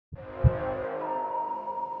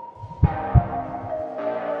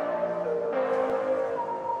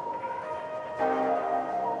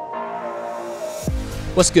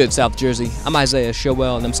What's good, South Jersey? I'm Isaiah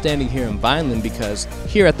Showell, and I'm standing here in Vineland because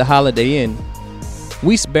here at the Holiday Inn,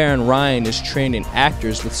 Weist Barron Ryan is training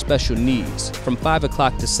actors with special needs from 5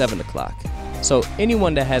 o'clock to 7 o'clock. So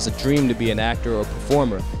anyone that has a dream to be an actor or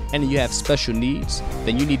performer and you have special needs,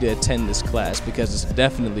 then you need to attend this class because it's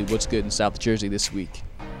definitely what's good in South Jersey this week.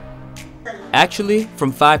 Actually,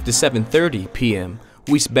 from 5 to 7:30 p.m.,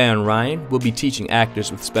 Weist Barron Ryan will be teaching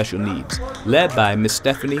actors with special needs, led by Miss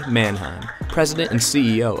Stephanie Mannheim, President and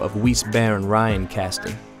CEO of Weist Barron Ryan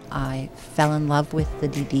Casting. I fell in love with the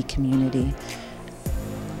DD community,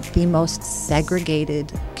 the most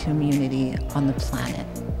segregated community on the planet.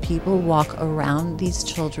 People walk around these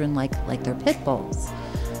children like they're pit bulls.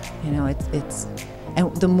 You know,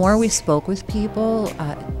 and the more we spoke with people,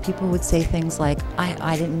 people would say things like,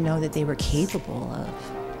 I didn't know that they were capable of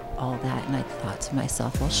all that. And I thought to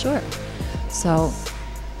myself, well, sure. So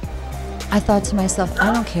I thought to myself,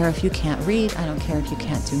 I don't care if you can't read, I don't care if you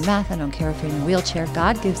can't do math, I don't care if you're in a wheelchair.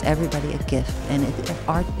 God gives everybody a gift, and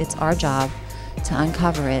it's our job to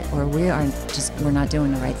uncover it, or we're not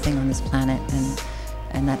doing the right thing on this planet,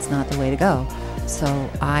 and that's not the way to go. So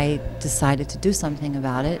I decided to do something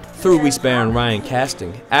about it. Through Weist Barron Ryan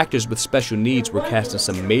Casting, actors with special needs were cast in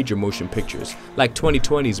some major motion pictures, like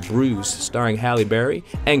 2020's Bruise, starring Halle Berry,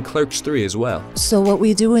 and Clerks 3 as well. So what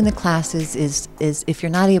we do in the classes is if you're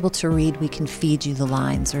not able to read, we can feed you the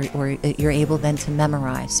lines, or you're able then to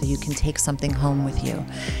memorize, so you can take something home with you.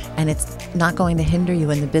 And it's not going to hinder you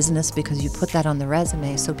in the business because you put that on the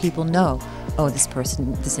resume so people know, oh, this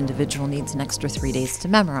individual needs an extra 3 days to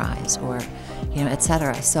memorize, or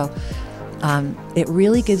etc. So it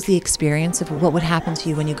really gives the experience of what would happen to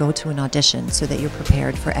you when you go to an audition, so that you're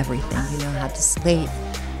prepared for everything. You know how to slate,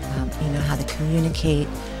 you know how to communicate.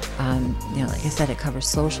 Like I said, it covers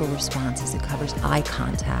social responses, it covers eye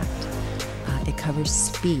contact, it covers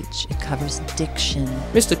speech, it covers diction.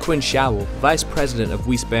 Mr. Quinn Showell, Vice President of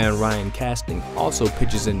Weist Barron Ryan Casting, also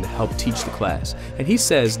pitches in to help teach the class, and he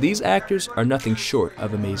says these actors are nothing short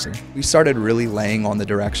of amazing. We started really laying on the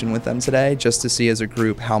direction with them today, just to see as a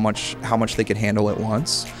group how much they could handle at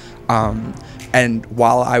once. And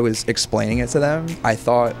while I was explaining it to them, I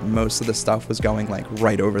thought most of the stuff was going like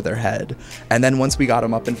right over their head. And then once we got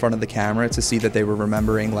them up in front of the camera to see that they were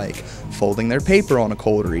remembering like folding their paper on a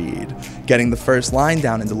cold read, getting the first line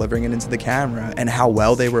down and delivering it into the camera, and how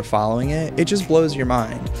well they were following it, it just blows your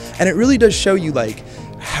mind. And it really does show you like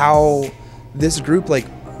how this group, like,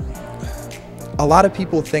 a lot of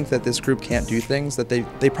people think that this group can't do things that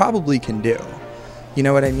they probably can do. You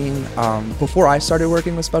know what I mean? Before I started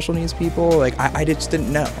working with special needs people, like I just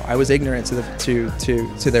didn't know. I was ignorant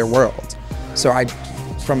to their world. So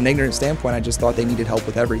from an ignorant standpoint, I just thought they needed help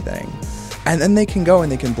with everything. And then they can go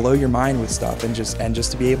and they can blow your mind with stuff, and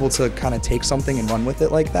just to be able to kind of take something and run with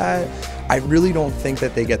it like that, I really don't think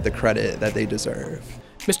that they get the credit that they deserve.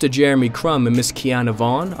 Mr. Jeremy Crum and Miss Kiana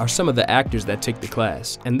Vaughn are some of the actors that take the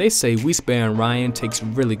class, and they say Weist Barron Ryan takes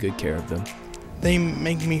really good care of them. They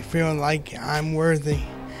make me feel like I'm worthy,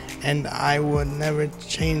 and I would never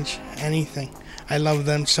change anything. I love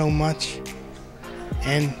them so much,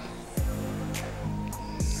 and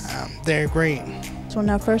they're great. So when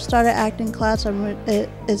I first started acting class, it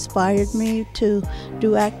inspired me to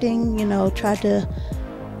do acting. You know, try to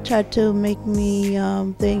make me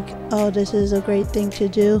think, oh, this is a great thing to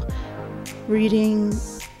do. Reading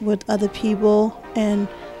with other people, and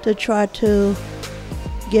to try to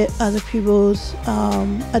get other people's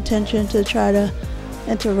attention, to try to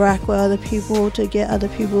interact with other people, to get other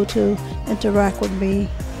people to interact with me.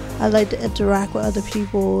 I like to interact with other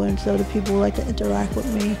people, and so the people like to interact with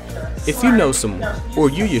me. If you know someone, or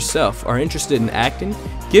you yourself are interested in acting,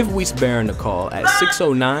 give Weist Barron a call at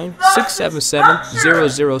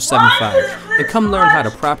 609-677-0075 and come learn how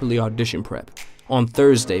to properly audition prep on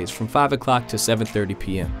Thursdays from 5 o'clock to 7:30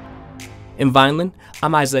 p.m. In Vineland,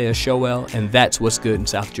 I'm Isaiah Showell, and that's what's good in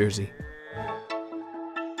South Jersey.